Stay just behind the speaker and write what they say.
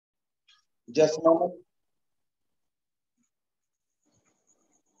Just a moment.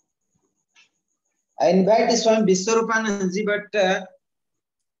 I invite Swami Samarpan, but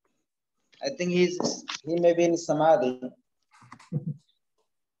I think he may be in Samadhi.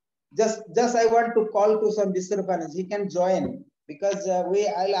 Just I want to call to some Samarpan. He can join because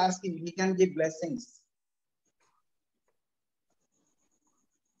I'll ask him. He can give blessings.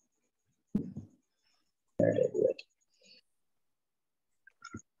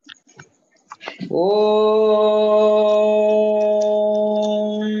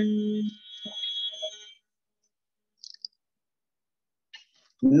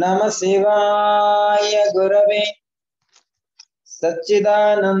 नमः शिवाय गुरवे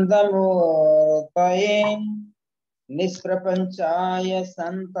सच्चिदानंदमूर्तये निष्प्रपंचाय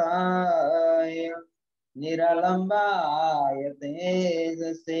संताय निरालंबाय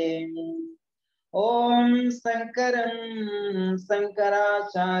तेजसे ओम शंकरं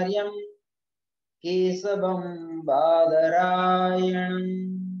शंकराचार्यं केशवं बादरायणं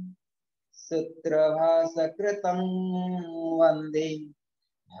सूत्रभासकृतं वन्दे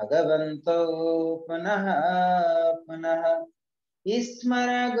भगवन्तो पुनः पुनः ईश्वर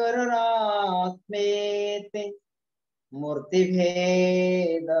गुरुरात्मेति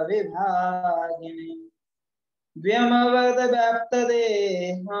मूर्तिभेद विभागिने व्योमवद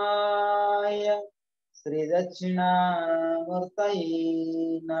व्याप्तदेहाय श्री दक्षिणामूर्तये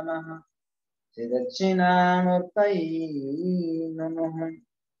नमः श्री दक्षिणामूर्तये नमः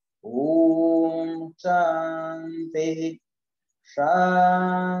ओम शांति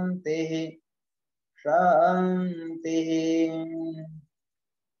शांति शांति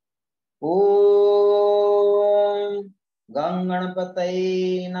ओम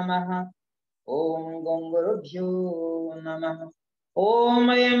गंगणपतये नमः ओम गंगुरुभ्यो नमः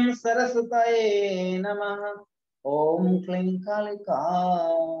ओम ऐं सरस्वतये नमः ओम क्लीं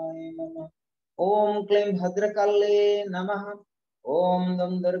कालिकाय नमः ओम क्लीं भद्रकाले नमः ओम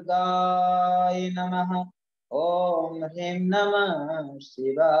दुम दुर्गाय नमः ओम ह्रीं नमः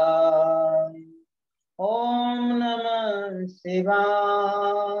शिवाय ओम नमः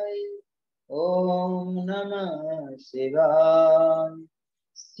शिवाय ओम नमः शिवाय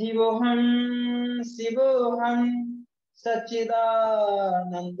शिवोहम शिवोहम सच्चिदानंदोहम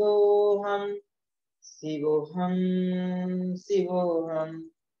शिवोहम शिवोहम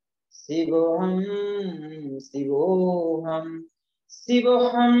शिवोहम शिवोहम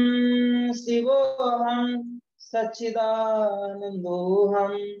शिवोहम शिवोहम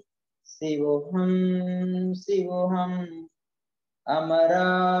सच्चिदानंदोहम शिवोहम शिवोहम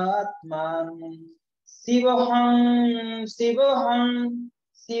अमरात्मा शिवोहम शिवोहम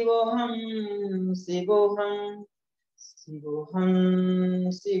शिवोहम शिवोहम शिवोहम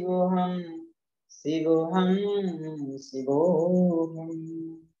शिवोहम शिवोहम शिवोहम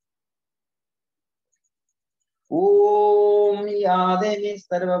ओम या देवी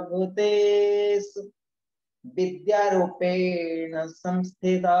सर्वभूतेषु विद्यारूपेण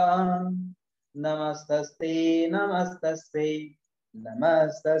संस्थिता नमस्तस्ते नमस्तस्ते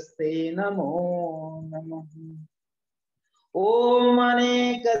नमस्तस्ते नमो नमः ओम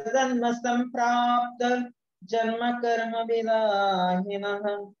अनेक जन्म संप्राप्त जन्म कर्म विदाहिनः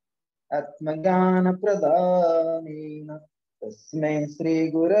आत्मज्ञान प्रदानेन तस्मै श्री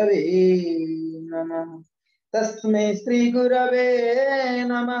गुरवे नमः तस्मै श्री गुरवे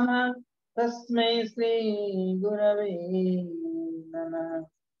नमः तस्मै श्री गुरवे नमः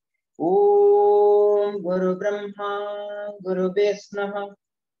ओम गुरु ब्रह्मा गुरु विष्णु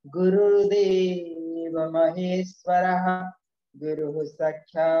गुरुदेव महेश्वरः गुरुः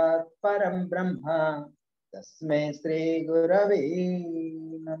साक्षात् परं ब्रह्म तस्मै श्री गुरवे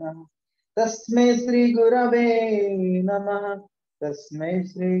नमः तस्मै श्री गुरवे नमः तस्मै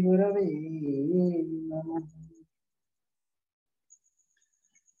श्री गुरवे नमः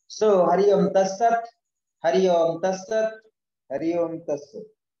So Hari Om Tassat, Hari Om Tassat, Hari Om Tassat.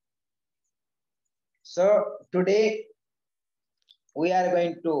 So today we are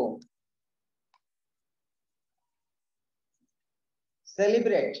going to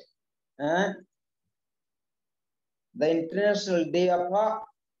celebrate the International Day of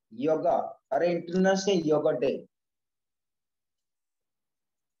Yoga or International Yoga Day.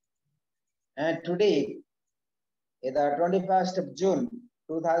 And today is the 21st of June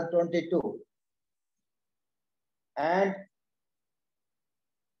 2022. And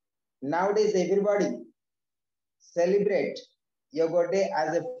nowadays everybody celebrate Yoga Day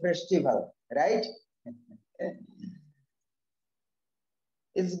as a festival, right?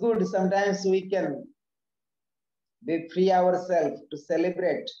 It's good sometimes we can be free ourselves to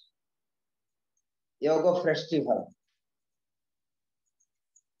celebrate Yoga festival.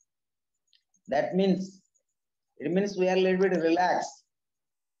 That means, it means we are a little bit relaxed.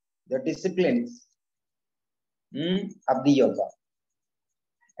 The disciplines of the yoga.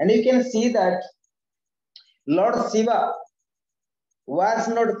 And you can see that Lord Shiva was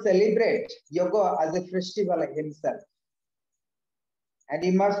not celebrate yoga as a festival himself. And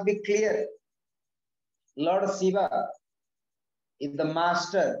it must be clear, Lord Shiva is the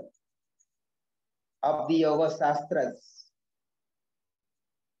master of the yoga shastras.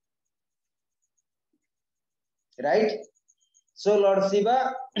 Right? So Lord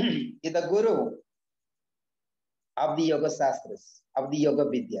Shiva is the guru of the yoga shastras, of the yoga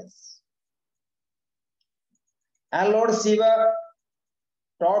vidyas. And Lord Shiva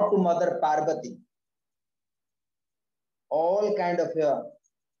taught to Mother Parvati all kind of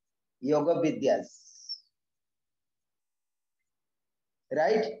yoga vidyas.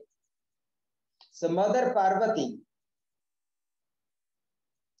 Right? So Mother Parvati,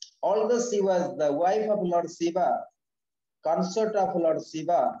 although she was the wife of Lord Shiva, consort of Lord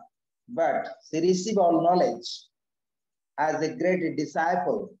Shiva, but she received all knowledge as a great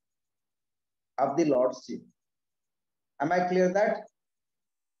disciple of the Lord Shiva. Am I clear that?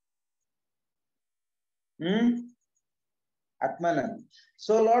 Atmanan.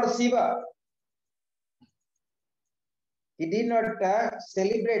 So Lord Shiva, he did not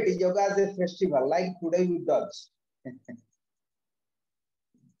celebrate yoga as a festival like today we do.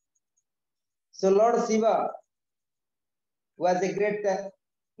 So Lord Shiva was a great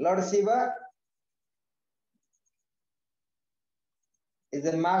Lord Shiva is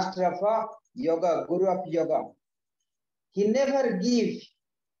a master of yoga, guru of yoga. He never gave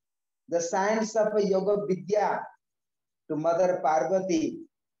the science of a yoga vidya to Mother Parvati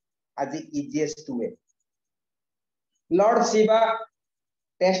as the easiest way. Lord Shiva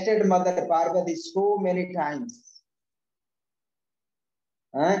tested Mother Parvati so many times.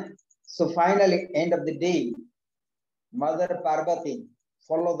 So finally, end of the day, Mother Parvati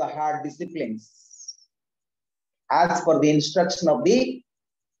followed the hard disciplines as per the instruction of the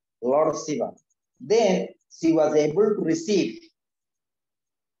Lord Shiva. Then she was able to receive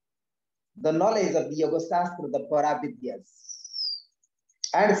the knowledge of the Yoga Shastra, the Paravidyas,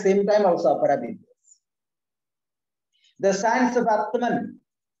 and same time also Paravidyas. The science of Atman,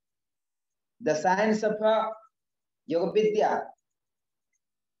 the science of Yoga Vidya,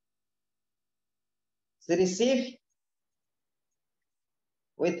 she received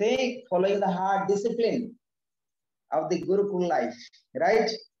with a following the hard discipline of the Gurukul life, right?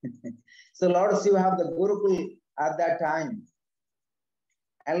 So Lord Shiva have the Gurukul at that time.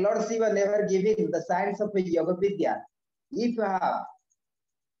 And Lord Shiva never giving the science of a Yoga Vidya. If you have,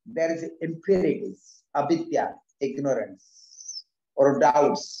 there is impurities, avidya, ignorance, or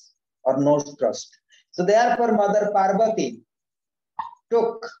doubts, or no trust. So therefore Mother Parvati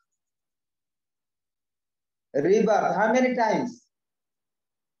took rebirth. How many times?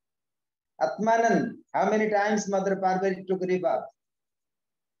 Atmanan, how many times Mother Parvati took rebirth?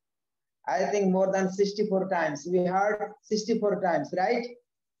 I think more than 64 times. We heard 64 times, right?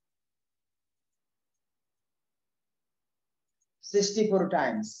 64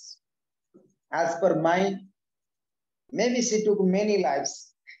 times. As per my, maybe she took many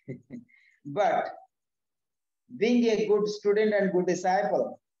lives. But being a good student and good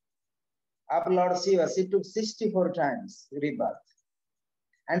disciple of Lord Shiva, she took 64 times rebirth.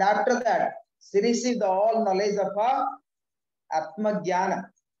 And after that, she received all knowledge of Atma Jnana.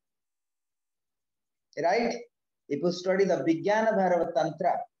 Right? If you study the Vijnana Bhairava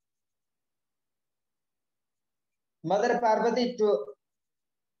Tantra, Mother Parvati to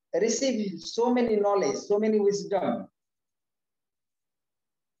receive so many knowledge, so many wisdom,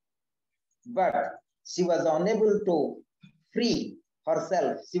 but she was unable to free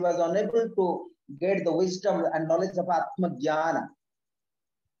herself. She was unable to get the wisdom and knowledge of Atma Jnana.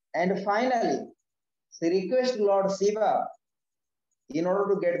 And finally, she requested Lord Shiva in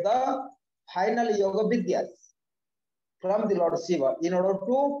order to get the final yoga vidyas from the Lord Shiva, in order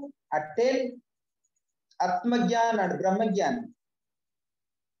to attain Atma Jnana and Brahma Jnana.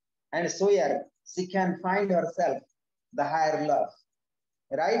 And so here she can find herself the higher love.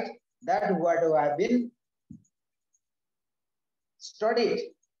 Right? That what have been studied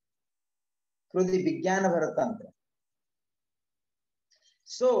through the Vijnana Bhairava Tantra.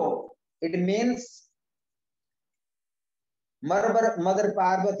 So it means Mother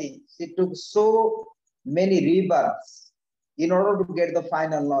Parvati, she took so many rebirths in order to get the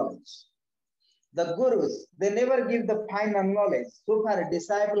final knowledge. The gurus, they never give the final knowledge. So far, a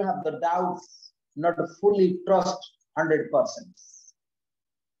disciple have the doubts, not fully trust 100%.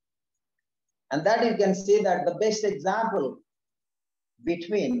 And that you can see that the best example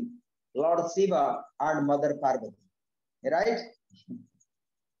between Lord Shiva and Mother Parvati. Right?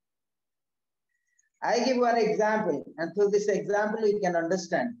 I give one example, and through this example you can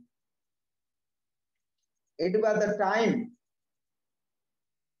understand. It was the time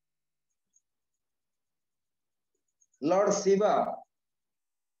Lord Shiva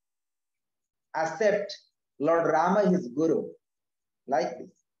accept Lord Rama his guru, like this.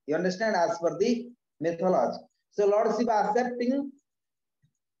 You understand, as per the mythology. So Lord Shiva accepting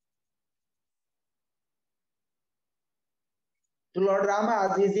to Lord Rama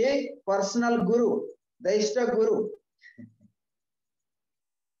as his a personal guru, the Ishta guru.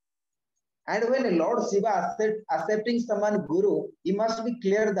 And when Lord Shiva accepting someone guru, he must be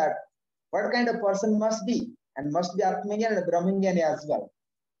clear that what kind of person must be, and must be Atmajnani and Brahmajnani as well.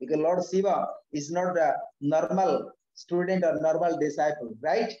 Because Lord Shiva is not a normal student or normal disciple,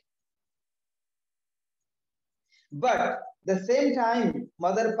 right? But the same time,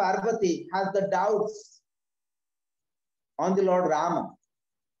 Mother Parvati has the doubts on the Lord Rama.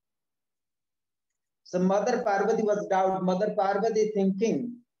 So Mother Parvati was doubt. Mother Parvati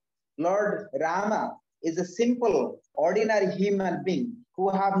thinking Lord Rama is a simple, ordinary human being who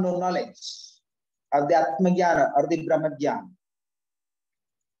have no knowledge of the Atmajnana or the Brahmajnana.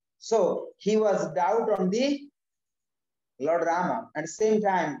 So he was doubt on the Lord Rama, and same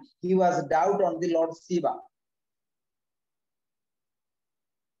time he was doubt on the Lord Shiva.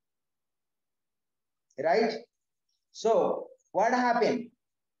 Right? So what happened?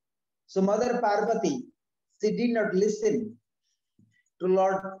 So Mother Parvati, she did not listen to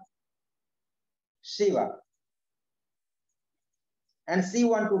Lord Shiva. And she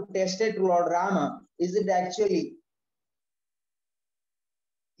want to test it to Lord Rama. Is it actually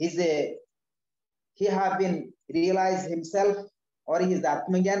he have been realized himself, or he is the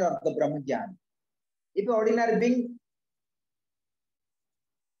Atmajnana or the Brahmajnana? If an ordinary being,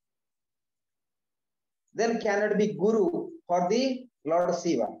 then cannot be guru for the Lord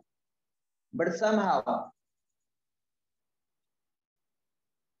Shiva. But somehow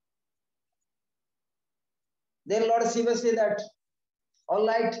then Lord Shiva said that, all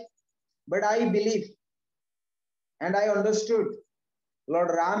right, but I believe and I understood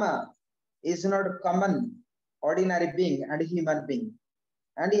Lord Rama is not a common ordinary being and human being.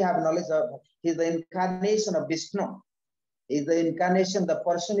 And he have knowledge of, he is the incarnation of Vishnu. He is the incarnation, the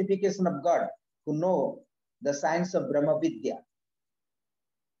personification of God, who know the science of Brahma Vidya.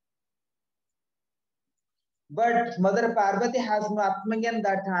 But Mother Parvati has no Atmajnana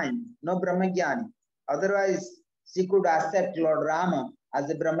that time, no Brahmajnani. Otherwise, she could accept Lord Rama as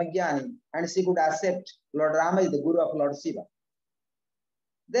a Brahmajnani, and she could accept Lord Rama is the Guru of Lord Shiva.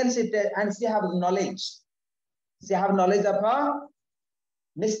 Then she have knowledge. She have knowledge of her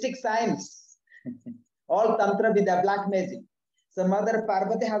mystic science, all tantra with the black magic. So Mother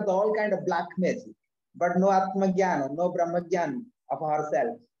Parvati has all kind of black magic, but no Atmajnana, no Brahmajnana of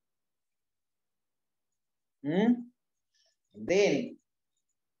herself. Then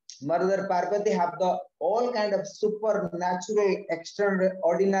Mother Parvati have the all kind of supernatural,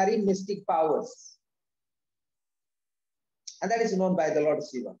 extraordinary mystic powers. And that is known by the Lord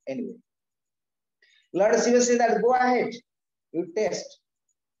Shiva. Anyway, Lord Shiva says that go ahead, you test.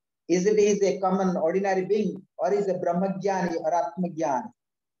 Is it a common ordinary being, or is a Brahmajnani or Atmajnani,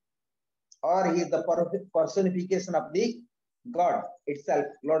 or he is the personification of the God itself,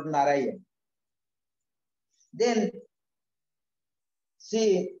 Lord Narayan. Then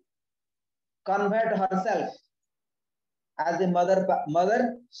she convert herself as a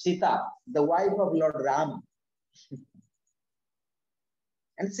mother Sita, the wife of Lord Rama.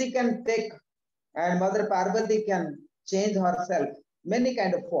 And she can take, and Mother Parvati can change herself many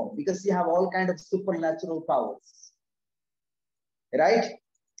kind of form, because she have all kind of supernatural powers. Right?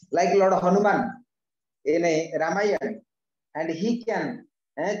 Like Lord Hanuman in a Ramayana, and he can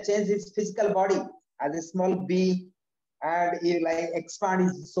change his physical body as a small bee, and he like expand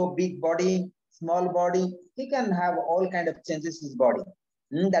his so big body, small body. He can have all kind of changes his body.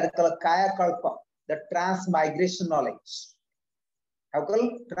 That is called Kaya Kalpa, the transmigration knowledge. How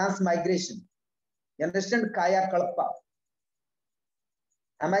called transmigration? You understand Kaya Kalpa?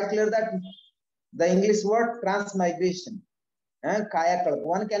 Am I clear that the English word transmigration? Kaya Kalpa.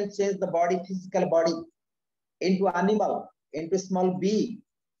 One can change the body, physical body, into animal, into small bee.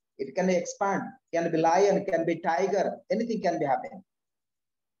 It can expand, can be lion, can be tiger, anything can be happening.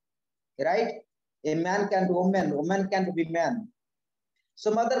 Right? A man can be woman, woman can be man.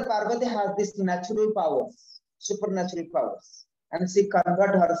 So Mother Parvati has these natural powers, supernatural powers, and she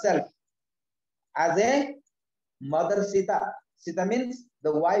convert herself as a Mother Sita. Sita means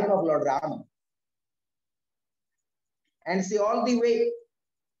the wife of Lord Rama. And she all the way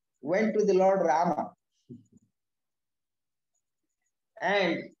went to the Lord Rama.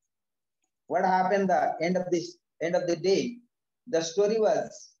 And what happened the end of the day? The story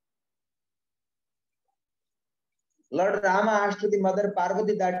was Lord Rama asked to the mother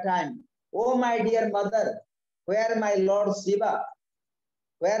Parvati that time, "Oh my dear mother, where my Lord Shiva?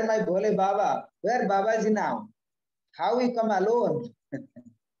 Where my Bhole Baba? Where Babaji now? How we come alone?"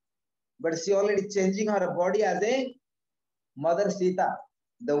 But she already changing her body as a Mother Sita,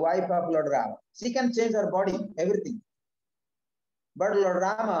 the wife of Lord Rama. She can change her body, everything. But Lord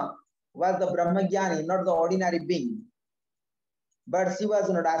Rama was the Brahmagyani, not the ordinary being. But she was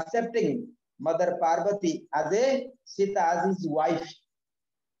not accepting Mother Parvati as a Sita, as his wife.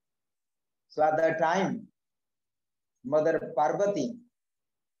 So at that time, Mother Parvati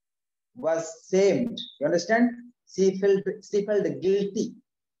was shamed. You understand? She felt guilty.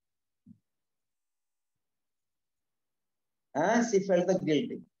 She felt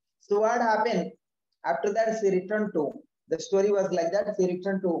guilty. So what happened? After that, she returned to, the story was like that, she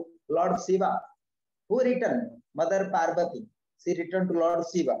returned to Lord Shiva. Who returned? Mother Parvati. She returned to Lord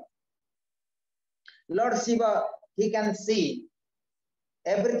Shiva. Lord Shiva, he can see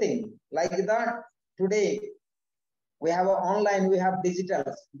everything. Like that, today, we have online, we have digital,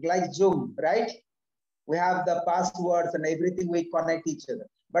 like Zoom, right? We have the passwords and everything, we connect each other.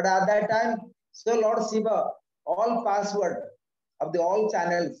 But at that time, so Lord Shiva, all password of the all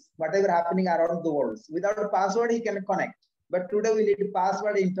channels, whatever happening around the world. Without a password, he can connect. But today we need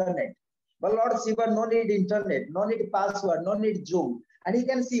password internet. But Lord Shiva, no need internet, no need password, no need Zoom. And he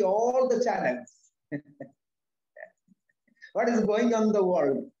can see all the channels. What is going on in the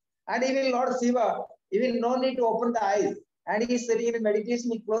world? And even Lord Shiva, even no need to open the eyes. And he is sitting in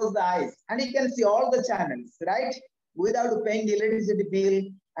meditation, he close the eyes. And he can see all the channels, right? Without paying electricity bill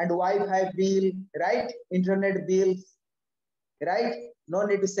and Wi-Fi bill, right? Internet bills, right? No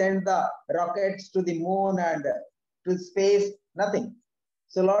need to send the rockets to the moon and to space, nothing.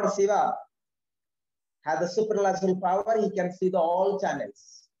 So Lord Shiva has the supernatural power, he can see the all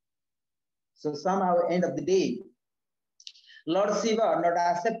channels. So somehow end of the day, Lord Shiva not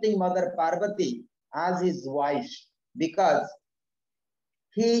accepting Mother Parvati as his wife because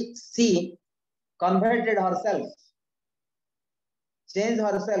she converted herself, changed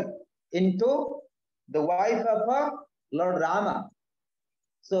herself into the wife of Lord Rama.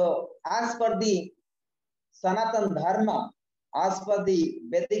 So as per the Sanatan Dharma, as per the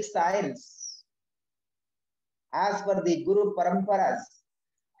Vedic science, as per the Guru Paramparas,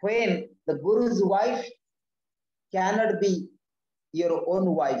 when the Guru's wife cannot be your own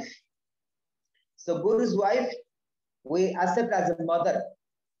wife. So Guru's wife, we accept as a mother,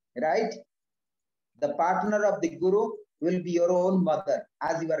 right? The partner of the Guru will be your own mother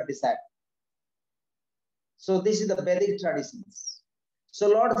as your disciple. So this is the Vedic traditions. So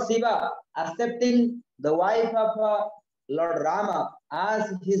Lord Shiva accepting the wife of Lord Rama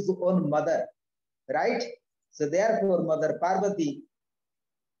as his own mother, right? So therefore Mother Parvati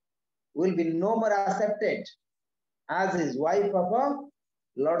will be no more accepted as his wife of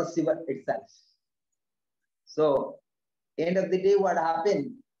Lord Shiva itself. So end of the day, what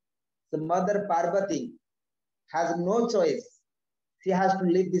happened? The Mother Parvati has no choice. She has to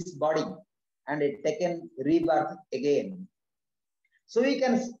leave this body and taken rebirth again. So we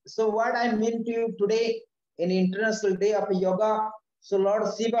can. So what I mean to you today, in International Day of Yoga, so Lord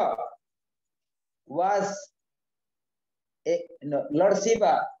Shiva was Lord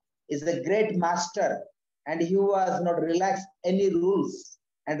Shiva is a great master, and he was not relaxed any rules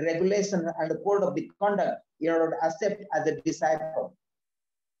and regulation and code of the conduct in order to accept as a disciple.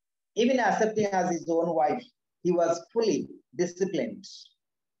 Even accepting as his own wife, he was fully disciplined.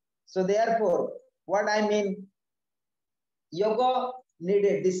 So therefore, what I mean, yoga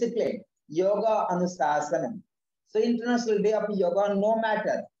needed discipline, yoga anusasanam. So International Day of Yoga, no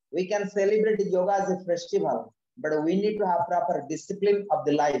matter, we can celebrate yoga as a festival, but we need to have proper discipline of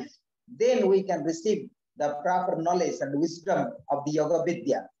the life. Then we can receive the proper knowledge and wisdom of the Yoga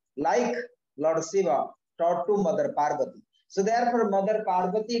Vidya, like Lord Shiva taught to Mother Parvati. So therefore, Mother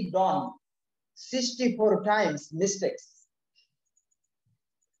Parvati done 64 times mistakes.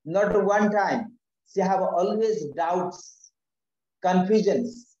 Not one time. She have always doubts,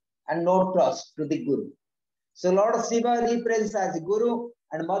 confusions, and no trust to the Guru. So Lord Shiva represents as Guru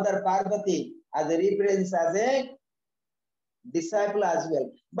and Mother Parvati as represents as a disciple as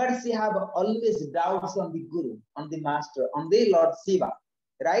well. But she have always doubts on the Guru, on the Master, on the Lord Shiva,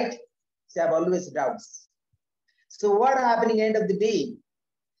 right? She have always doubts. So what happening end of the day?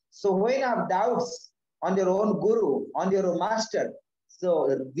 So when you have doubts on your own Guru, on your own Master, so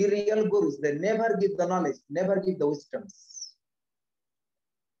the real Gurus, they never give the knowledge, never give the wisdoms.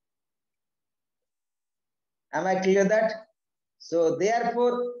 Am I clear that? So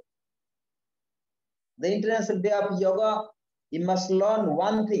therefore, the International Day of Yoga, you must learn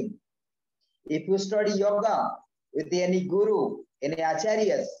one thing. If you study yoga with any guru, any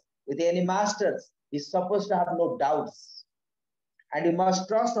acharyas, with any masters, you're supposed to have no doubts. And you must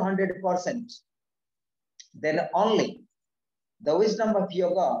trust 100%. Then only the wisdom of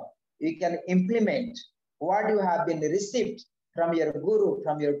yoga, you can implement what you have been received from your guru,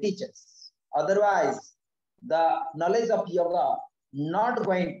 from your teachers. Otherwise, the knowledge of yoga not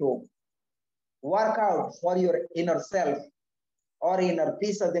going to work out for your inner self or inner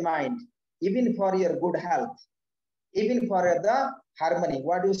peace of the mind, even for your good health, even for the harmony.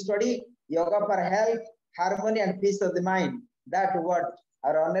 What you study? Yoga for health, harmony, and peace of the mind. That's what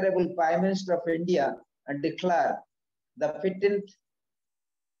our Honorable Prime Minister of India declared the 15th,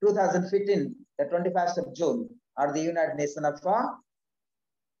 2015, the 21st of June, at the United Nations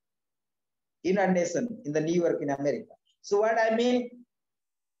in the New York in America. So what I mean,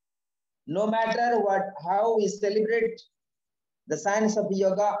 no matter how we celebrate the science of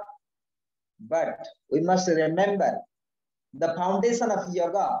yoga, but we must remember the foundation of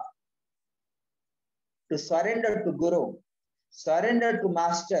yoga to surrender to Guru, surrender to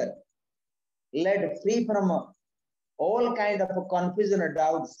Master, led free from all kind of confusion or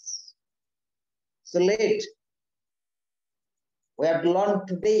doubts. So late, we have learned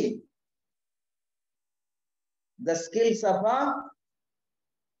today the skills of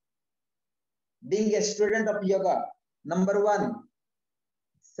being a student of yoga. Number one,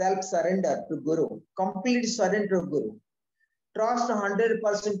 self-surrender to Guru, complete surrender to Guru. Trust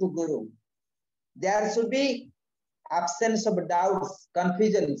 100% to Guru. There should be absence of doubts,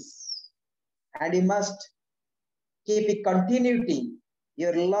 confusions, and you must keep a continuity,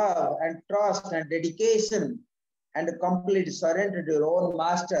 your love and trust and dedication and complete surrender to your own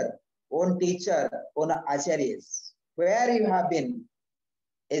master, own teacher, own acharyas. Where you have been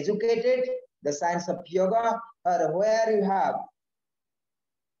educated, the science of yoga, or where you have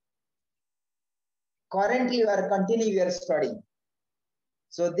currently you are continuing your study.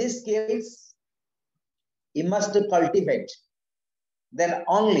 So these skills you must cultivate. Then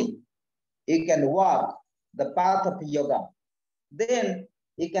only you can walk the path of yoga. Then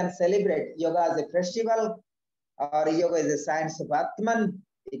you can celebrate yoga as a festival, or yoga is a science of Atman.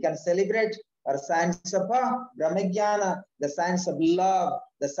 You can celebrate or science of Brahmagyana, the science of love,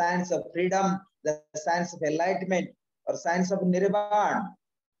 the science of freedom, the science of enlightenment, or science of Nirvana.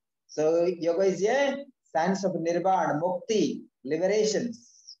 So yoga is a science of Nirvana, Mukti,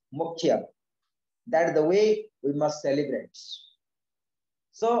 liberations, Mukhya. That is the way we must celebrate.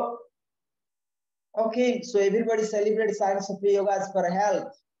 So, okay, so everybody celebrates science of yoga as for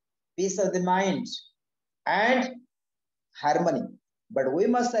health, peace of the mind, and harmony. But we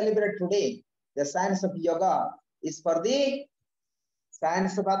must celebrate today the science of yoga is for the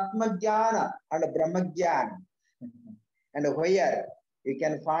science of Atmajnana and Brahmajnana. And where you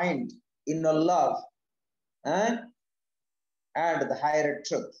can find inner love and the higher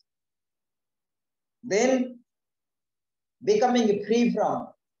truth. Then becoming free from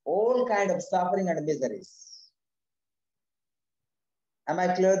all kind of suffering and miseries. Am I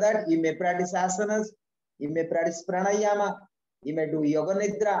clear that? You may practice asanas, you may practice pranayama, you may do yoga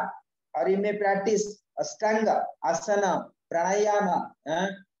nidra, or you may practice ashtanga, asana, pranayama,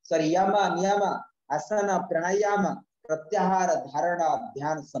 yama, niyama, asana, pranayama, pratyahara, dharana,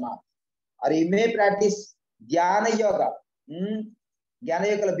 dhyana, samadhi. Or you may practice dhyana yoga, dhyana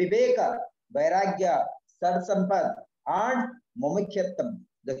yoga, viveka, vairagya, sad sampad, and momukhyatam,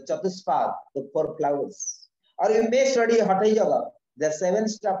 the chatuspad, the 4 flowers. Or you may study hatha yoga, the 7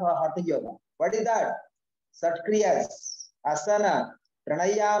 steps of hatha yoga. What is that? Satkriyas, asana,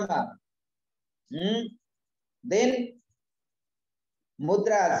 pranayama, then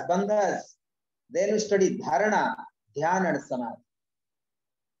mudras, bandhas, then you study dharana, dhyana, and samadhi.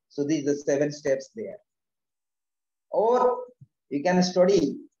 So these are the 7 steps there. Or you can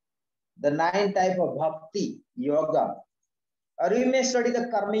study the 9 type of bhakti yoga. Or you may study the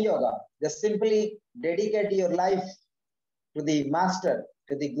karma yoga. Just simply dedicate your life to the master,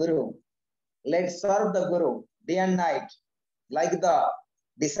 to the guru. Let's serve the guru day and night, like the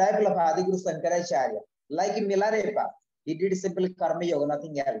disciple of Adiguru Sankaracharya, like Milarepa. He did simply karma yoga,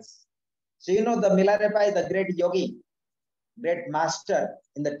 nothing else. So you know the Milarepa is the great yogi, great master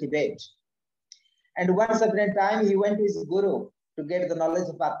in the Tibet. And once upon a time, he went to his guru to get the knowledge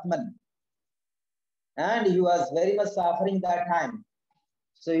of Atman. And he was very much suffering that time.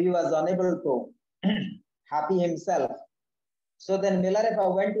 So he was unable to happy himself. So then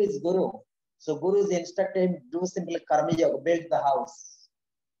Milarepa went to his guru. So Guru instructed him to do simply karma yoga, build the house,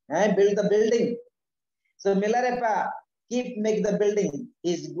 build the building. So Milarepa make the building.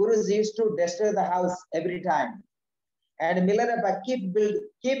 His gurus used to destroy the house every time. And Milarepa keep build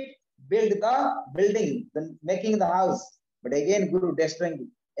the building, making the house. But again, Guru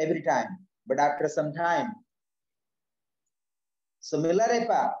destroying every time. But after some time, so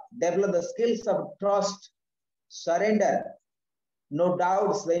Milarepa developed the skills of trust, surrender, no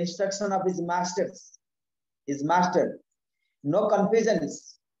doubts, the instruction of his master, no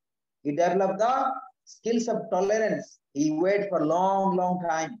confusions. He developed the skills of tolerance. He waited for long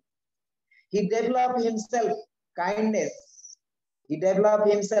time. He developed himself kindness. He developed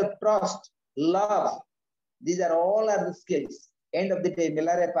himself trust, love. These are all the skills. End of the day,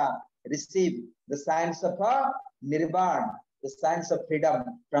 Milarepa received the science of Nirvana, the science of freedom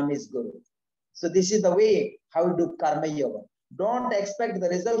from his guru. So this is the way how you do karma yoga. Don't expect the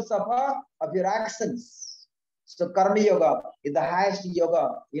results of your actions. So karma yoga is the highest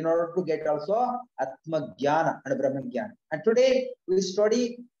yoga in order to get also Atma Jnana and Brahma Jnana. And today we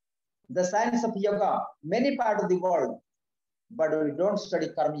study the science of yoga, many parts of the world, but we don't study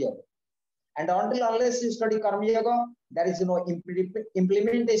karma yoga. And unless you study karma yoga, there is no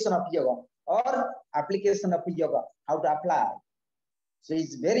implementation of yoga or application of yoga, how to apply. So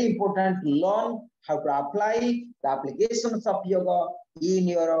it's very important to learn how to apply the applications of yoga in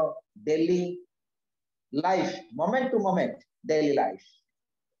your daily life, moment to moment, daily life.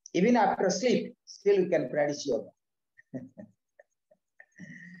 Even after sleep, still you can practice yoga.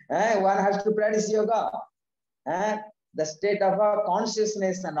 One has to practice yoga. The state of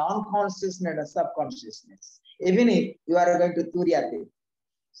consciousness and unconsciousness and subconsciousness. Even if you are going to Turyate.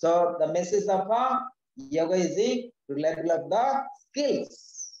 So the message of yoga is to develop the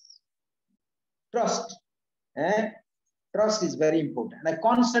skills. Trust. Trust is very important. And a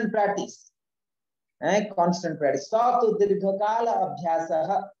constant practice. Constant practice. So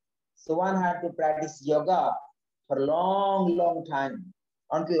one had to practice yoga for a long time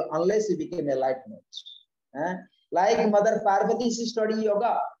unless you became enlightenment. Like Mother Parvati, she studied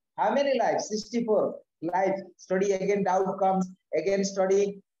yoga. How many lives? 64 lives. Study again, doubt comes. Again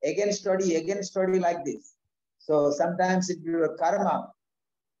study, like this. So sometimes due to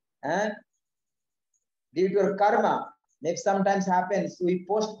your karma, maybe sometimes happens, we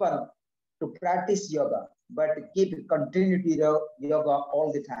postpone to practice yoga, but keep continuity yoga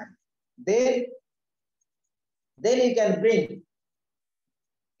all the time. Then you can bring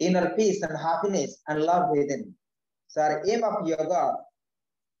inner peace and happiness and love within. So our aim of yoga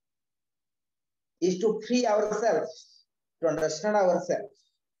is to free ourselves, to understand ourselves,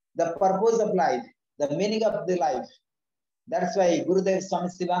 the purpose of life, the meaning of the life. That's why Gurudev Swami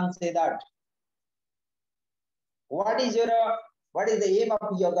Sivan say that. What is the aim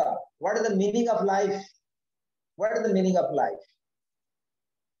of yoga? What is the meaning of life? What is the meaning of life?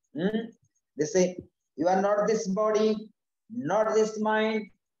 They say, you are not this body, not this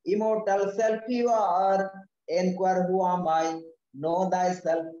mind, immortal self you are. Inquire who am I, know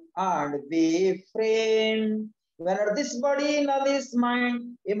thyself and be free. You are not this body, not this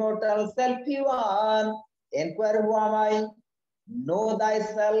mind, immortal self you are. Inquire who am I, know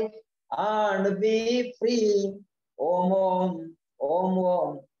thyself and be free. Om Om, Om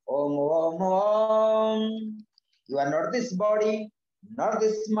Om, Om Om Om. You are not this body, not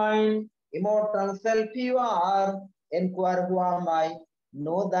this mind, immortal self you are. Inquire who am I,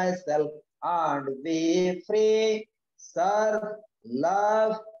 know thyself and be free. Serve,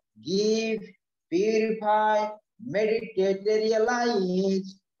 love, give, purify, meditate,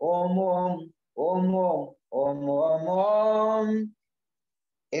 realize. Om Om, Om Om, Om Om Om.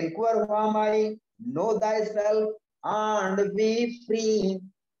 Inquire who am I, know thyself and be free.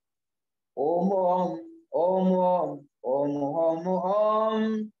 Om Om, Om Om, Om Om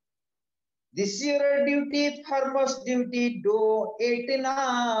Om. This is your duty, foremost duty, do it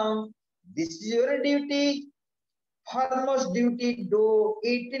now. This is your duty, foremost duty, do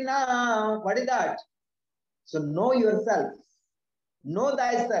it now. What is that? So know yourself, know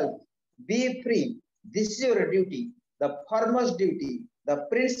thyself, be free. This is your duty, the foremost duty, the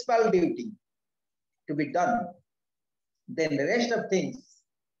principal duty to be done. Then the rest of things,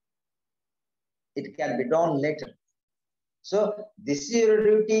 it can be done later. So this is your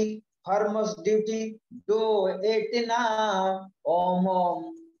duty, foremost duty, do it now. Om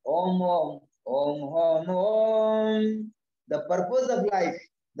Om, Om Om, Om Om Om. The purpose of life,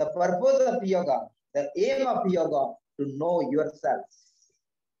 the purpose of yoga, the aim of yoga, to know yourself,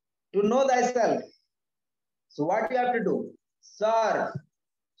 to know thyself. So what you have to do? Serve.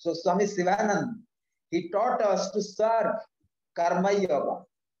 So Swami Sivanand, he taught us to serve karma yoga.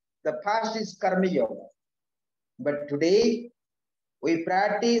 The past is karma yoga. But today we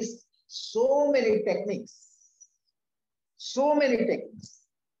practice so many techniques,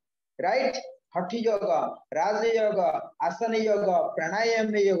 right? Hatha yoga, Raja yoga, Asana yoga,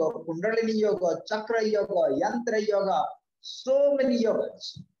 Pranayama yoga, Kundalini yoga, Chakra yoga, Yantra yoga, so many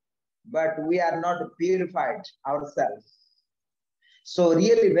yogas. But we are not purified ourselves. So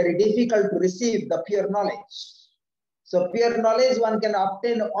really very difficult to receive the pure knowledge. So pure knowledge one can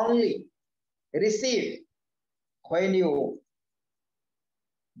obtain only, receive when you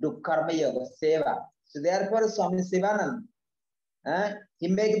do karma yoga, seva. So therefore Swami Sivanand, he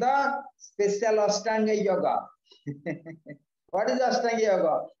make the special Ashtanga yoga. What is Ashtanga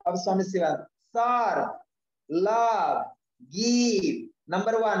yoga of Swami Sivanand? Serve, love, give.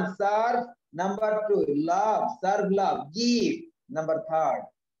 Number 1, serve. Number 2, love, serve, love, give. Number 3,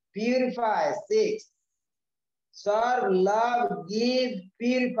 purify. 6, serve, love, give,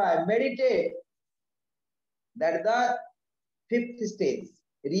 purify, meditate. That is the 5th stage.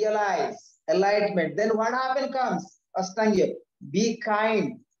 Realize, enlightenment. Then what happens comes? Ashtanga. Be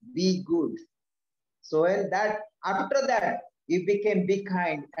kind, be good. So when that, after that, you became be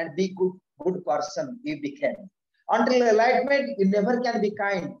kind and be good person you became. Until enlightenment, you never can be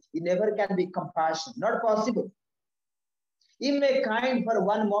kind. You never can be compassionate. Not possible. You may kind for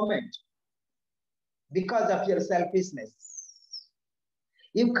one moment because of your selfishness.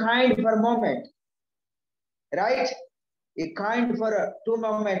 You kind for a moment, right? You kind for 2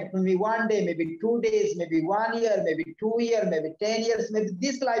 moments, maybe 1 day, maybe 2 days, maybe 1 year, maybe 2 years, maybe 10 years, maybe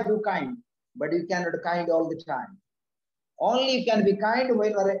this life you kind, but you cannot kind all the time. Only you can be kind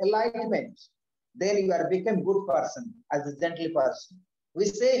when you are enlightenment. Then you are become good person, as a gentle person. We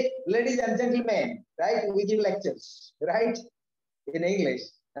say, ladies and gentlemen, right? We give lectures, right? In English.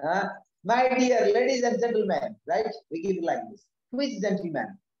 My dear ladies and gentlemen, right? We give like this. Who is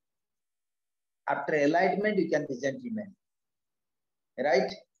gentleman? After enlightenment, you can be gentleman.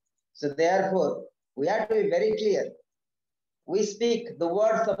 Right? So therefore, we have to be very clear. We speak the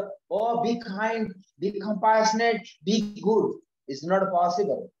words of, oh, be kind, be compassionate, be good. It's not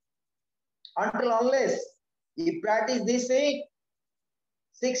possible. Until unless you practice these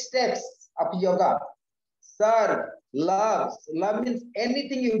 6 steps of yoga. Serve, love. Love means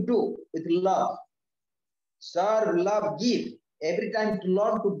anything you do with love. Serve, love, give. Every time to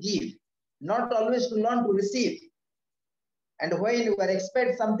learn to give. Not always to learn to receive. And when you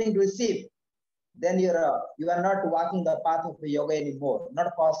expect something to receive, then you are not walking the path of yoga anymore.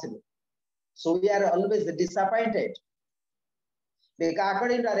 Not possible. So we are always disappointed. Because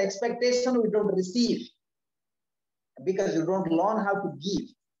according to our expectation, we don't receive. Because you don't learn how to give.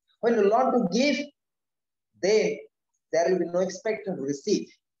 When you learn to give, then there will be no expectation to receive.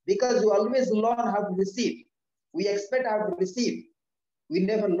 Because you always learn how to receive. We expect how to receive. We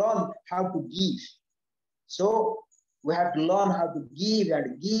never learn how to give. So we have to learn how to give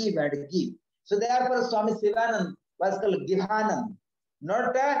and give and give. So therefore, Swami Sivanand was called Givanand.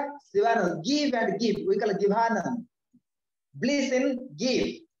 Not Sivanand. Give and give. We call Givanand. Bliss in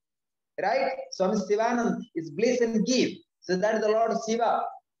give. Right? Swami Sivanand is bliss in give. So that is the Lord Shiva.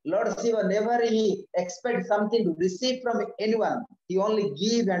 Lord Shiva never he expects something to receive from anyone. He only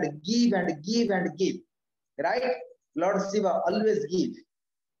give and give and give and give. Right? Lord Shiva always give.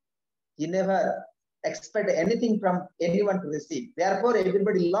 He never expect anything from anyone to receive. Therefore,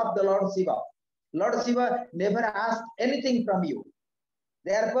 everybody loves the Lord Shiva. Lord Shiva never asked anything from you.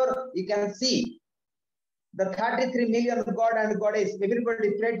 Therefore, you can see the 33 million God and Goddess,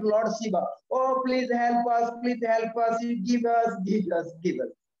 everybody pray to Lord Shiva. Oh, please help us, you give us, give us, give us.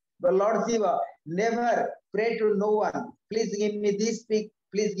 But Lord Shiva never pray to no one. Please give me this,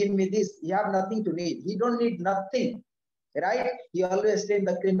 please give me this. He have nothing to need. He don't need nothing. Right? He always stay in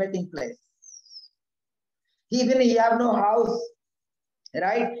the cremating place. Even he have no house.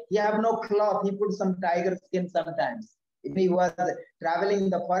 Right? He have no cloth. He put some tiger skin sometimes. If he was traveling in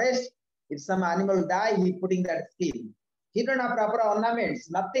the forest, if some animal die, he putting that skin. He don't have proper ornaments,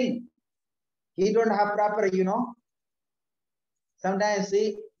 nothing. He don't have proper, sometimes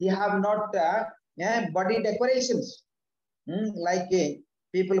he have not body decorations. Like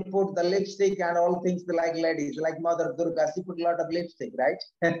people put the lipstick and all things like ladies, like Mother Durga, she put a lot of lipstick, right?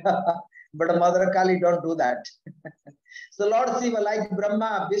 But Mother Kali don't do that. So Lord Shiva, like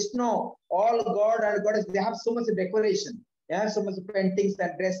Brahma, Vishnu, all God and Goddess, they have so much decoration. They have so much paintings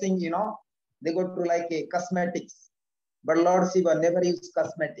and dressing, They go to like cosmetics. But Lord Shiva never used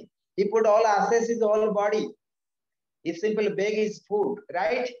cosmetic. He put all accessories, whole body. He simply beg his food,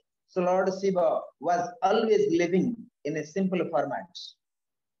 right? So Lord Shiva was always living in a simple format.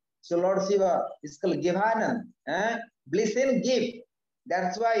 So Lord Shiva is called Givanand, bliss in give.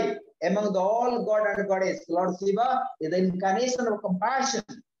 That's why among the all God and Goddess, Lord Shiva is the incarnation of compassion.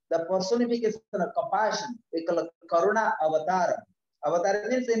 the personification of compassion. We call it Karuna Avatar. Avatar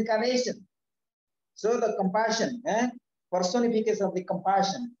means incarnation. So the compassion, personification of the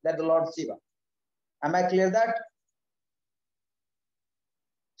compassion, that the Lord Shiva. Am I clear that?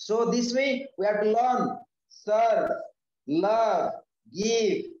 So this way we have to learn, serve, love,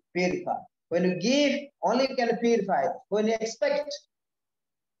 give, purify. When you give, only you can purify. When you expect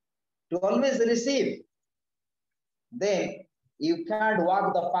to always receive, then you can't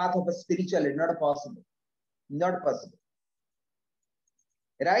walk the path of spirituality. Not possible. Not possible.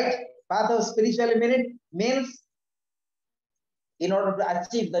 Right? Path of spirituality means in order to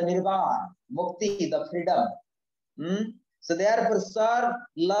achieve the nirvana, mukti, the freedom. So therefore, serve,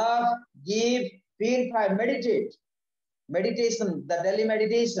 love, give, purify, meditate. Meditation, the daily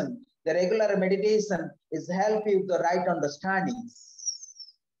meditation, the regular meditation is help you with the right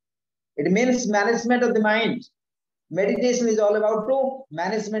understandings. It means management of the mind. Meditation is all about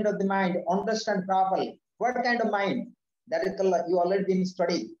management of the mind. Understand properly. What kind of mind? That is you already been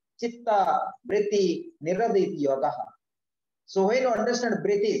studying. Chitta, Vritti, Niraditi Yoga. So when you understand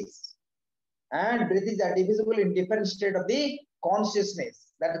breaths, and breaths are divisible in different state of the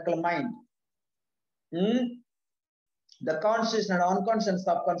consciousness, that is called mind. The conscious and unconscious,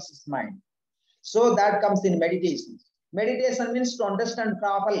 subconscious mind. So that comes in meditation. Meditation means to understand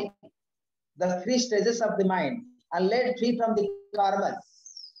properly the 3 stages of the mind and let free from the karmas.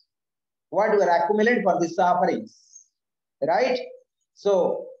 What you are accumulated for the sufferings. Right?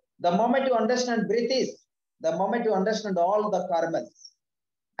 So the moment you understand breaths, the moment you understand all the karmas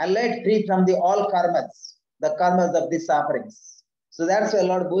and let free from the all karmas, the karmas of the sufferings. So that's why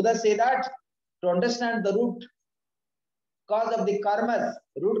Lord Buddha said that to understand the root cause of the karmas,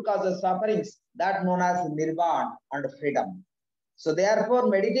 root cause of sufferings, that known as nirvana and freedom. So therefore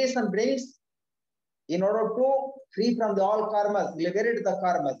meditation brings in order to free from the all karmas, liberate the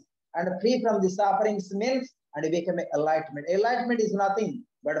karmas and free from the sufferings means and become enlightenment. Enlightenment is nothing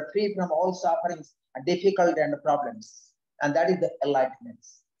but free from all sufferings and difficulty and problems. And that is the enlightenment.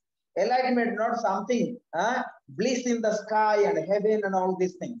 Enlightenment not something, bliss in the sky and heaven and all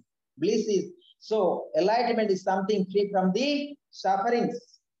these things. Bliss is, so enlightenment is something free from the sufferings,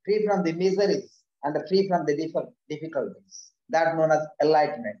 free from the miseries and free from the difficulties. That known as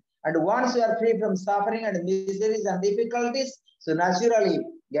enlightenment. And once you are free from suffering and miseries and difficulties, so naturally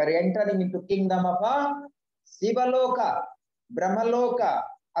you are entering into kingdom of Sivaloka, Brahmaloka,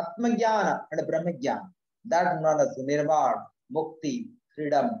 Atmajnana and Brahmajnana. That known as nirvana, mukti,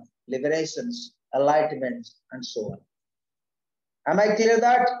 freedom, liberations, enlightenment, and so on. Am I clear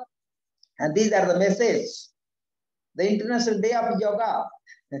that? And these are the messages. The International Day of Yoga.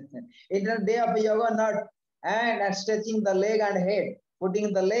 International Day of Yoga, not and stretching the leg and head,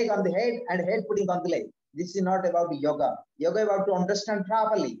 putting the leg on the head and head putting on the leg. This is not about yoga. Yoga is about to understand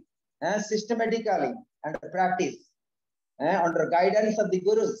properly, systematically, and practice under guidance of the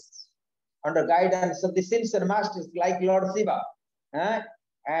gurus, under guidance of the sincere masters like Lord Shiva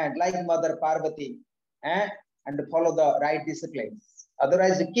and like Mother Parvati, and follow the right disciplines.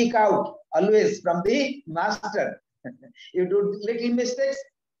 Otherwise, you kick out always from the master. You do little mistakes,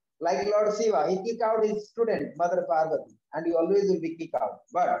 like Lord Shiva, he kick out his student, Mother Parvati, and you always will be kicked out.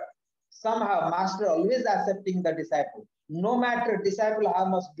 But somehow, master always accepting the disciple. No matter disciple how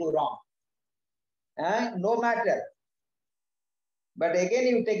much do wrong. No matter. But again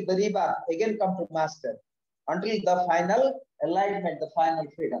you take the rebirth, again come to master until the final enlightenment, the final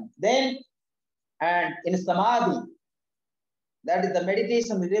freedom. Then, and in samadhi, that is the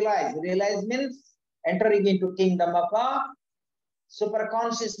meditation, realize. Realize means entering into kingdom of super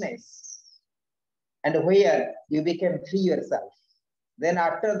consciousness. And where you become free yourself. Then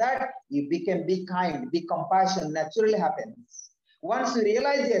after that, you become be kind, be compassion, naturally happens. Once you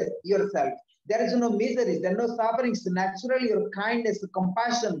realize yourself, there is no misery, there are no sufferings. Naturally, your kindness,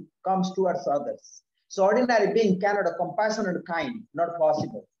 compassion comes towards others. So ordinary being cannot be compassionate and kind, not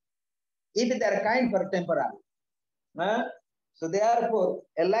possible. If they are kind for temporary. So therefore,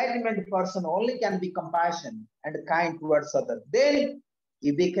 enlightenment person only can be compassion and kind towards others. Then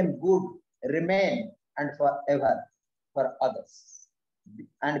you become good, remain, and forever for others.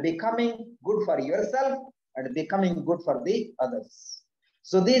 And becoming good for yourself and becoming good for the others.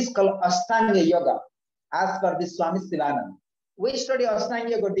 So this is called Ashtanga Yoga, as per the Swami Sivananda. We study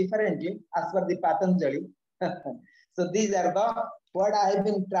Ashtanga Yoga differently, as per the Patanjali. So these are the, what I have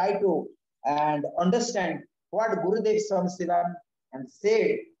been trying to and understand what Gurudev Swami Sivananda and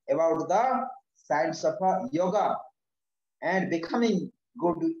said about the science of yoga and becoming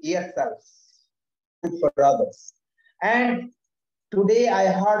good to yourself, good for others. And today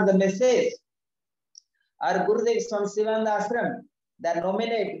I heard the message, our Gurudev Swami Samarpan Ashram, They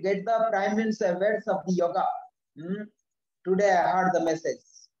nominate, get the Prime Minister Awards of the yoga. Today I heard the message.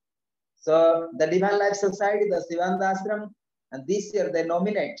 So the Divine Life Society, the Sivananda Ashram, and this year they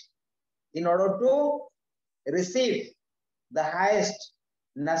nominate in order to receive the highest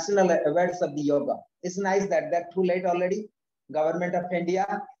national awards of the yoga. It's nice that they're too late already. Government of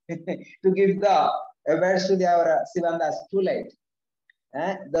India to give the awards to our Sivananda, too late.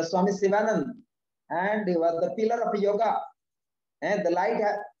 The Swami Sivanand, and he was the pillar of yoga, and the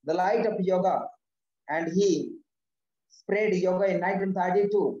light of yoga, and he spread yoga in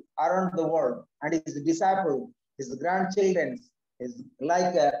 1932 around the world, and his disciple, his grandchildren, is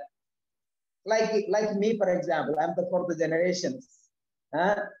like me, for example. I'm the fourth generation.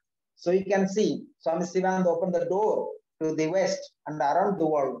 So you can see Swami Sivananda opened the door to the West and around the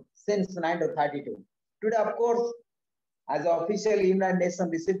world since 1932. Today, of course, as an official United Nations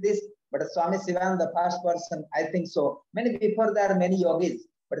received this, but Swami Sivananda, the first person, I think so. Many before there are many yogis,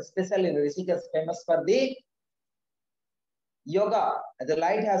 but especially in Rishikesh, famous for the yoga, the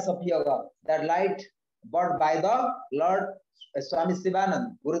lighthouse of yoga, that light brought by the Lord Swami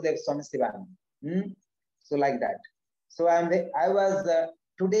Sivananda, Gurudev Swami Sivananda. So like that. So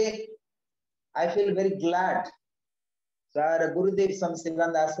today, I feel very glad. So our Gurudev Swami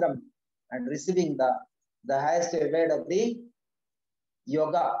Samarpan Ashram and receiving the highest award of the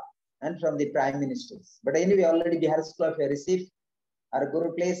yoga and from the Prime Ministers. But anyway, already Bihar School of received our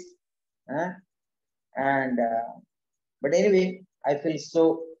Guru place. But anyway, I feel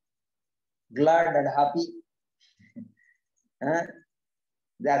so glad and happy.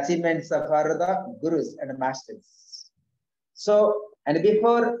 The achievements of our the Gurus and Masters. So, and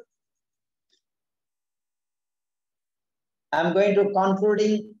before I'm going to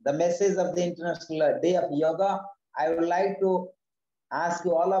concluding the message of the International Day of Yoga, I would like to ask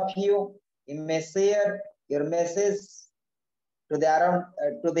you, all of you, you may share your message to the around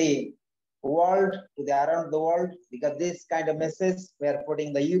the world, because this kind of message we are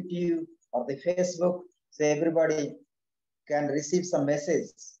putting the YouTube or the Facebook, so everybody can receive some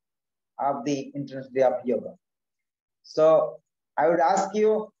message of the International Day of Yoga. So I would ask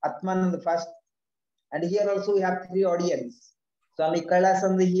you, Atmanand first, and here also we have three audience. Swami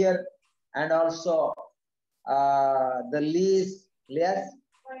Kailasanda here, and also the Lias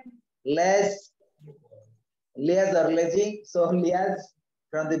or Lezi. So Lias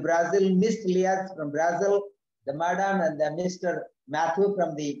from the Brazil, Miss Lias from Brazil, the Madam and the Mr. Matthew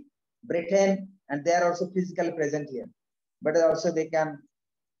from the Britain, and they are also physically present here. But also they can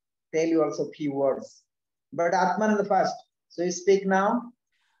tell you also few words. But Atman the first. So you speak now.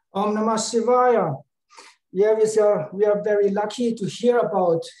 Om Namah Shivaya. Yeah, we are very lucky to hear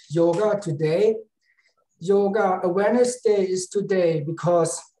about yoga today. Yoga Awareness Day is today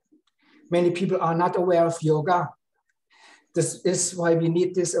because many people are not aware of yoga. This is why we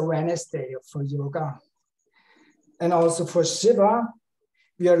need this Awareness Day for yoga. And also for Shiva,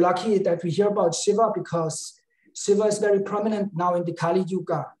 we are lucky that we hear about Shiva because Shiva is very prominent now in the Kali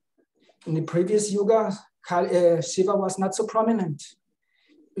Yuga. In the previous Yuga, Shiva was not so prominent.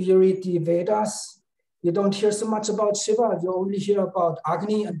 You read the Vedas, you don't hear so much about Shiva, you only hear about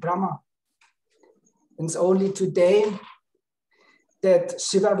Agni and Brahma. And it's only today that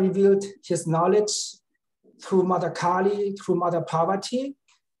Shiva revealed his knowledge through Mother Kali, through Mother Parvati,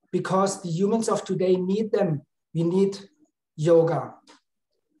 because the humans of today need them. We need yoga.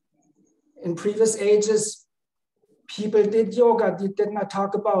 In previous ages, people did yoga, they did not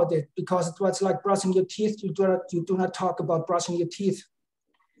talk about it because it was like brushing your teeth. You do not talk about brushing your teeth.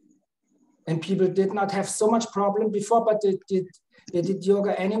 And people did not have so much problem before, but they did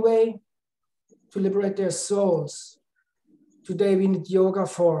yoga anyway to liberate their souls. Today we need yoga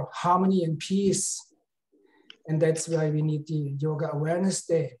for harmony and peace. And that's why we need the Yoga Awareness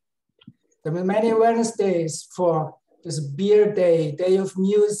Day. There are many awareness days for this beer day, day of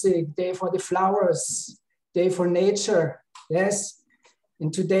music, day for the flowers, day for nature, yes.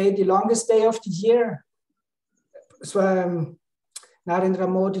 And today, the longest day of the year. So Narendra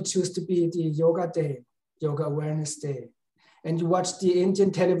Modi chose to be the Yoga Day, Yoga Awareness Day. And you watch the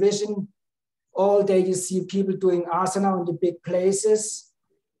Indian television, all day you see people doing asana in the big places.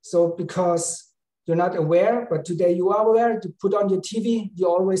 So because you're not aware, but today you are aware, to put on your TV, you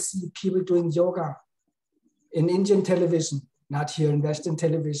always see people doing yoga in Indian television, not here in Western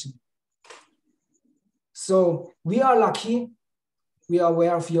television. So we are lucky, we are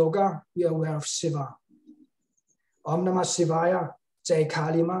aware of yoga, we are aware of Shiva. Om Namah Shivaya, Jai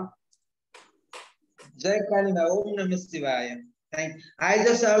Kalima. Jai Kalima, Om Namah Shivaya. I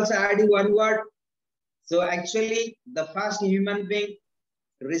just also adding one word. So actually, the first human being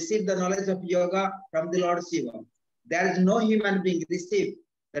received the knowledge of yoga from the Lord Shiva. there is no human being receive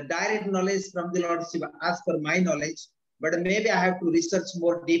the direct knowledge from the Lord Shiva as per my knowledge, but maybe I have to research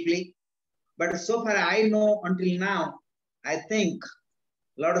more deeply. But so far I know until now, I think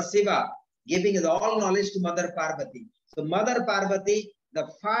Lord Shiva giving the all knowledge to Mother Parvati. So Mother Parvati, the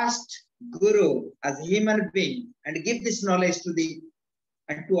first guru as a human being, and give this knowledge to the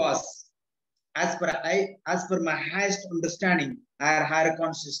and to us as per my highest understanding, higher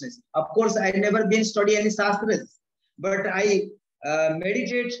consciousness. Of course, I never been study any shastras, but I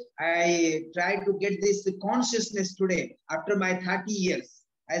meditate. I try to get this consciousness today after my 30 years.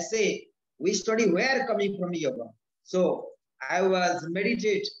 I say we study where coming from yoga. So I was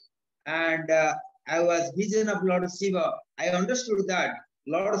meditate and I was vision of Lord Shiva. I understood that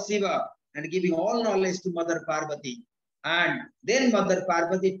Lord Shiva and giving all knowledge to Mother Parvati. And then Mother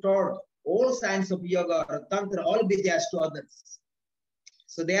Parvati taught all science of yoga or tantra, all vidyas to others.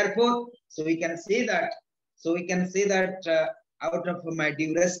 So therefore, we can say that out of my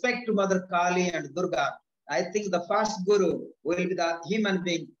due respect to Mother Kali and Durga, I think the first guru will be the human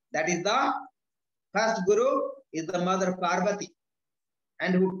being. That is the first guru is the Mother Parvati,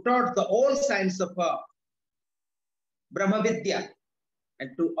 and who taught the all science of Brahma Vidya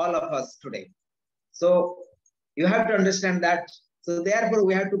and to all of us today. So you have to understand that. So therefore,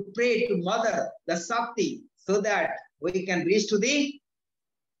 we have to pray to Mother, the Shakti, so that we can reach to the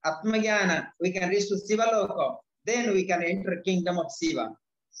Atmajnana, we can reach to Shiva Loka, then we can enter kingdom of Shiva.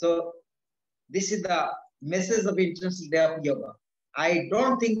 So this is the message of International Day of Yoga. I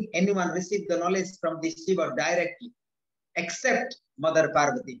don't think anyone received the knowledge from the Shiva directly, except Mother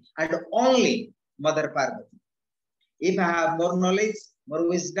Parvati, and only Mother Parvati. If I have more knowledge, more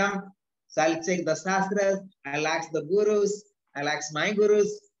wisdom, so I'll check the Shastras, I'll ask the Gurus, I'll ask my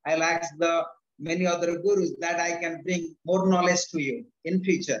Gurus, I'll ask the many other Gurus that I can bring more knowledge to you in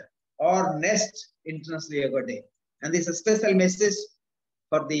future or next International Yoga Day. And this is a special message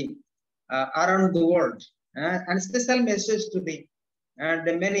for the around the world, and special message to the and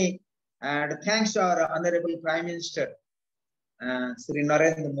thanks to our Honorable Prime Minister, Sri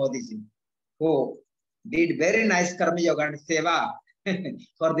Narendra Modi ji, who did very nice karma yoga and seva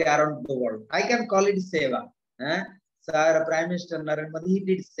for the around the world. I can call it seva. So our Prime Minister Narendra Modi, he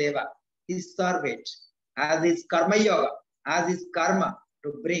did seva. He served it as his karma yoga, as his karma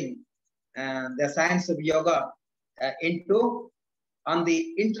to bring the science of yoga on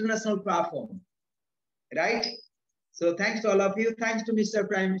the international platform, right? So thanks to all of you. Thanks to Mr.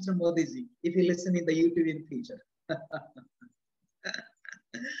 Prime Minister Modi ji, if you listen in the YouTube in future.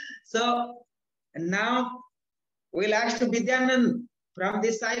 So now we'll ask to Vidyanand from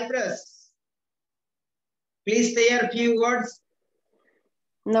the Cyprus. Please say a few words.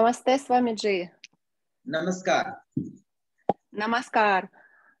 Namaste, Swamiji. Namaskar. Namaskar.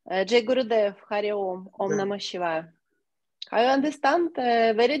 Jai Gurudev, Hari Om, Om Namah Shivaya. I understand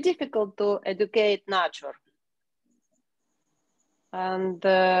very difficult to educate nature. And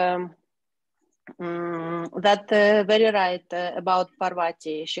that very right about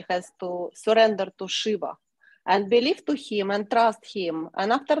Parvati. She has to surrender to Shiva and believe to him and trust him.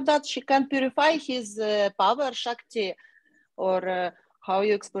 And after that, she can purify his power, Shakti, or how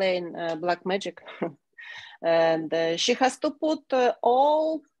you explain black magic. And she has to put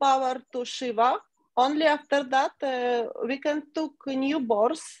all power to Shiva. Only after that, we can take new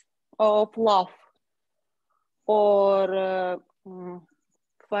birth of love or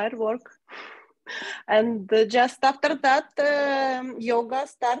firework. And just after that, yoga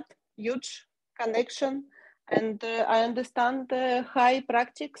start huge connection. And I understand high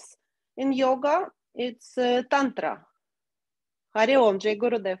practice in yoga. It's tantra. Hari Om, Jai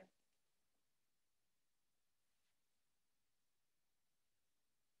Gurudev.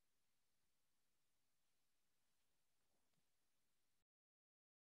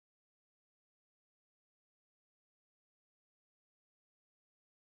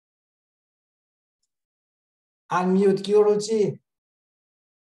 Unmute Guruji.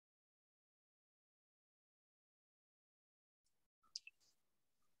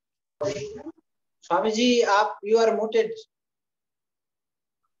 Swamiji, you are muted.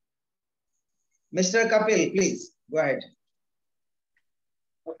 Mr. Kapil, please go ahead.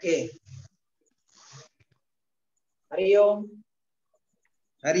 Okay. Hari Om.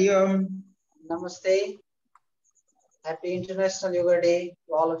 Hari Om. Namaste. Happy International Yoga Day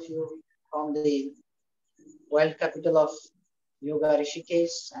to all of you from the world capital of Yoga,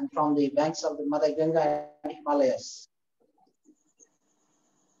 Rishikesh, and from the banks of the Mother Ganga and Himalayas.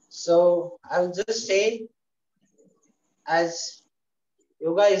 So I will just say, as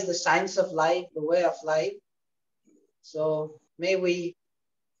yoga is the science of life, the way of life. So may we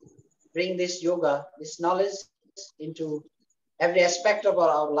bring this yoga, this knowledge into every aspect of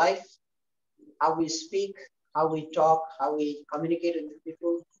our life, how we speak, how we talk, how we communicate with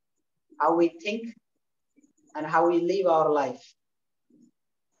people, how we think, and how we live our life.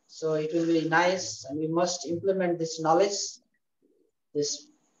 So it will be nice, and we must implement this knowledge, this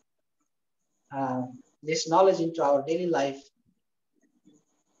knowledge into our daily life,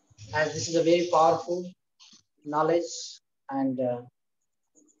 as this is a very powerful knowledge, and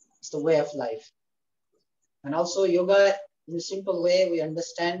it's the way of life. And also yoga, in a simple way, we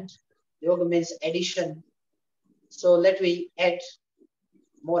understand yoga means addition. So let we add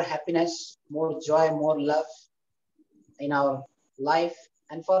more happiness, more joy, more love in our life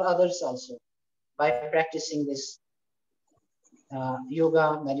and for others also by practicing this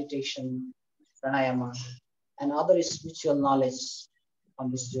yoga, meditation, pranayama, and other spiritual knowledge on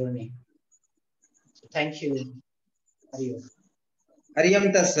this journey. So thank you. Hari Om. Hari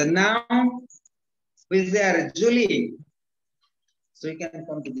Om Tassa. Now, who is there? Julie. So you can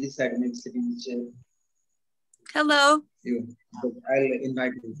come to this side, maybe sit in the chair. Hello. I'll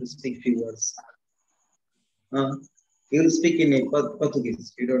invite you to speak few words. You will speak in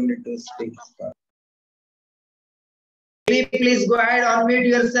Portuguese. You don't need to speak. Please go ahead, unmute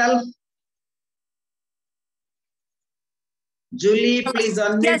yourself. Julie, please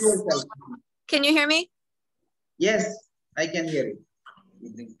unmute Yes. yourself. Can you hear me? Yes, I can hear you.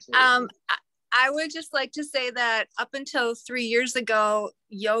 I would just like to say that up until 3 years ago,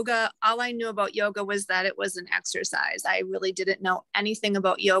 yoga, all I knew about yoga was that it was an exercise. I really didn't know anything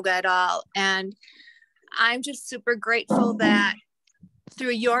about yoga at all. And I'm just super grateful that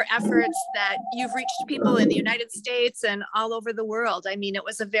through your efforts that you've reached people in the United States and all over the world. I mean, it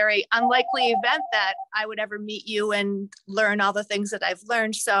was a very unlikely event that I would ever meet you and learn all the things that I've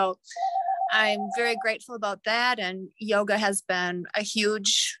learned. So I'm very grateful about that. And yoga has been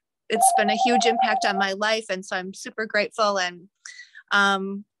it's been a huge impact on my life. And so I'm super grateful and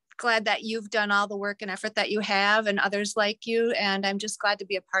glad that you've done all the work and effort that you have and others like you. And I'm just glad to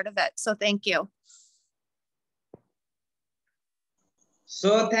be a part of it. So thank you.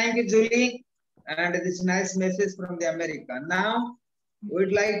 So thank you, Julie. And this nice message from the America. Now, I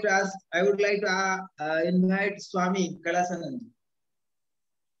would like to invite Swami Kalasanand.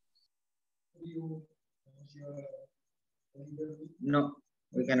 No,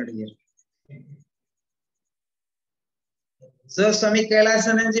 we cannot hear. So Swami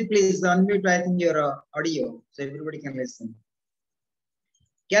Kailasanandji, please unmute, I think, your audio so everybody can listen.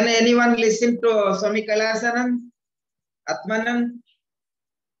 Can anyone listen to Swami Kailasanand? Atmanand?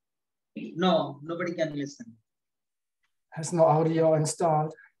 No, nobody can listen. Has no audio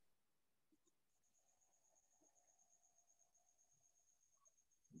installed.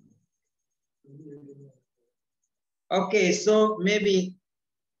 Okay, so maybe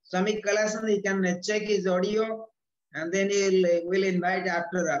Swami Kailasanand, he can check his audio and then we'll invite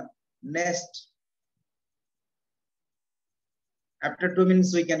after next. After 2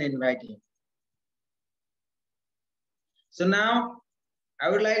 minutes, we can invite him. So now, I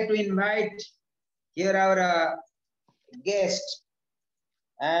would like to invite here our guest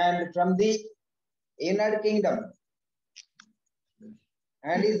and from the United Kingdom.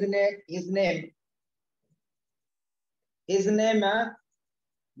 And his name,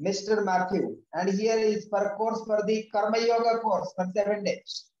 Mr. Matthew. And here is for course for the Karma Yoga course for 7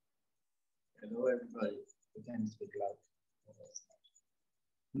 days. Hello, everybody. You can speak loud.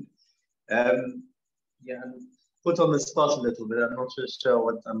 Yeah, I'm put on the spot a little bit. I'm not so sure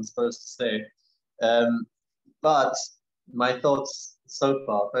what I'm supposed to say. But my thoughts so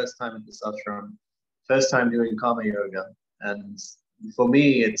far, first time at this ashram, first time doing Karma Yoga. And for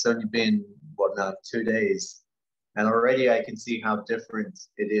me, it's only been, 2 days. And already I can see how different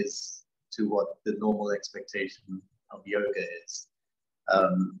it is to what the normal expectation of yoga is.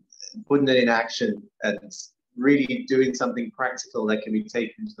 Putting it in action and really doing something practical that can be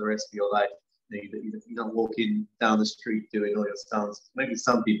taken to the rest of your life. You don't walk in down the street doing all your stances. Maybe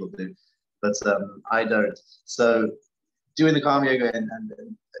some people do, but I don't. So doing the Karma Yoga and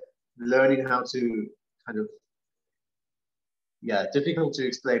learning how to kind of, difficult to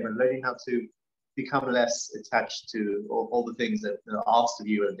explain, but learning how to become less attached to all the things that are asked of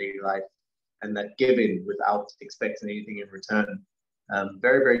you in daily life and that giving without expecting anything in return.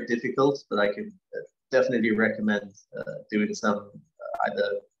 Very, very difficult, but I can definitely recommend doing some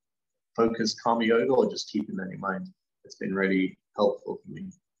either focused Karma Yoga or just keeping that in mind. It's been really helpful for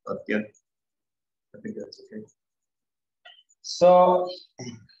me. But yeah, I think that's okay. So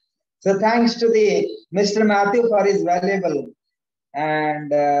thanks to the Mr. Matthew for his valuable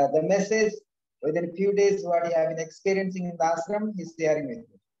and the message within a few days what he has been experiencing in the ashram, he's sharing with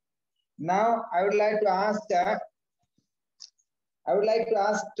you. Now I would like to ask.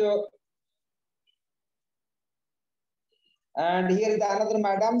 And here is another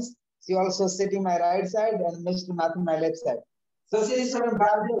madam. She also sitting my right side and Mr. Matthew my left side. So she is from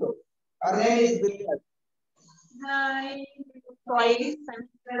Brazil. Her name is Brilliant. Hi, place. I'm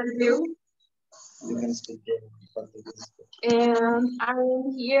Brazil. You can speak. And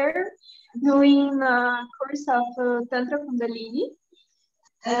I'm here doing a course of tantra kundilini.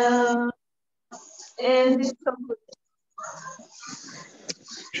 And it's so good.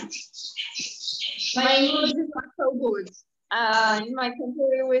 My English is not so good. In my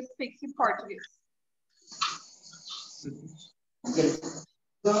country, we speak Portuguese. Okay.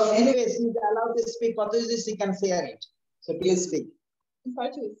 So anyway, she is allowed to speak Portuguese, she can share it. So please speak. Em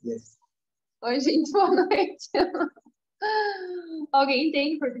português? Yes. Oi, gente, boa noite. Alguém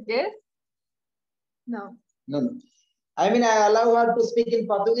entende português? Não. No. I mean, I allow her to speak in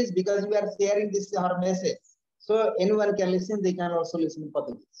Portuguese because we are sharing this her message. So anyone can listen, they can also listen in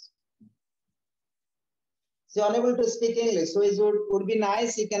Portuguese. She is unable to speak English, so it would be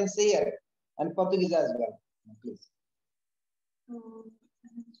nice you can share and Portuguese as well. Please.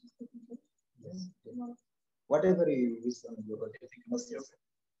 Yes. Whatever you wish on your message.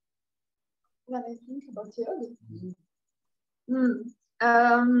 What I think about yoga?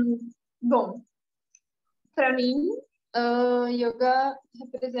 Bom, para mim, yoga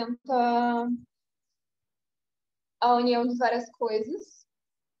representa a união de várias coisas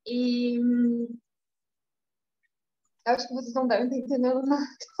e acho que vocês não devem estar entendendo nada.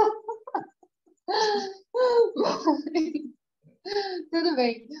 Tudo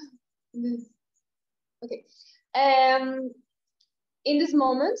bem. Okay. In this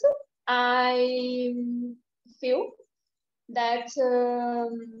moment, I feel that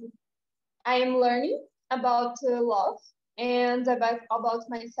I am learning about love and about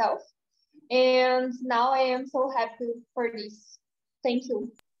myself. And now I am so happy for this. Thank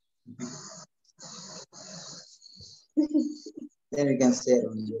you. Then you can share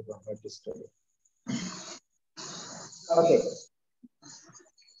on your story. Okay.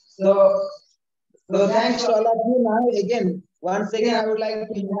 So thanks to all of you. Now again, once again, I would like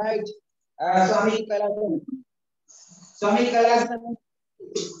to invite Swami Kalasan. Swami Kalasan.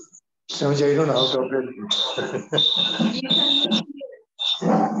 Swami, I don't know how to operate it.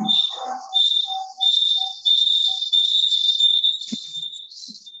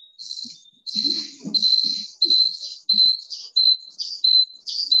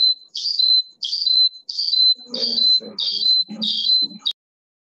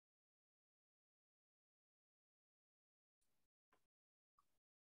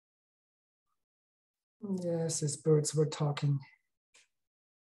 Yes, his birds were talking.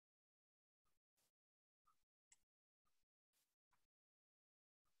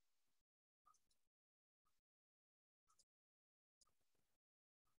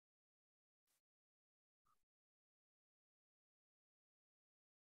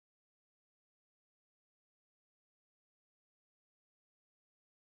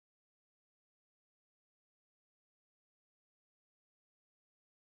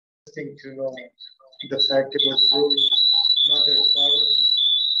 To know the fact about the role of Mother Parvati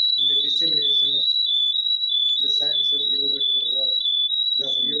in the dissemination of the science of yoga to the world.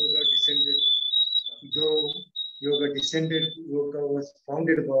 Though yoga was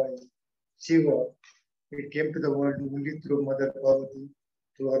founded by Shiva, it came to the world only through Mother Parvati,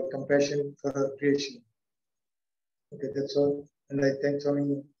 through her compassion for her creation. Okay, that's all. And I thank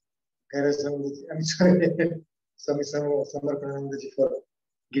Swami Samarpan Ashram for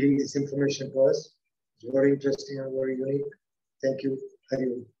giving this information to us. It's very interesting and very unique. Thank you.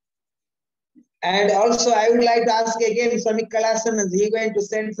 Hari. And also, I would like to ask again, Swami Kalasan, is he going to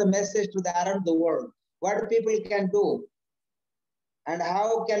send some message to around the world? What people can do? And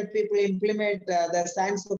how can people implement the science of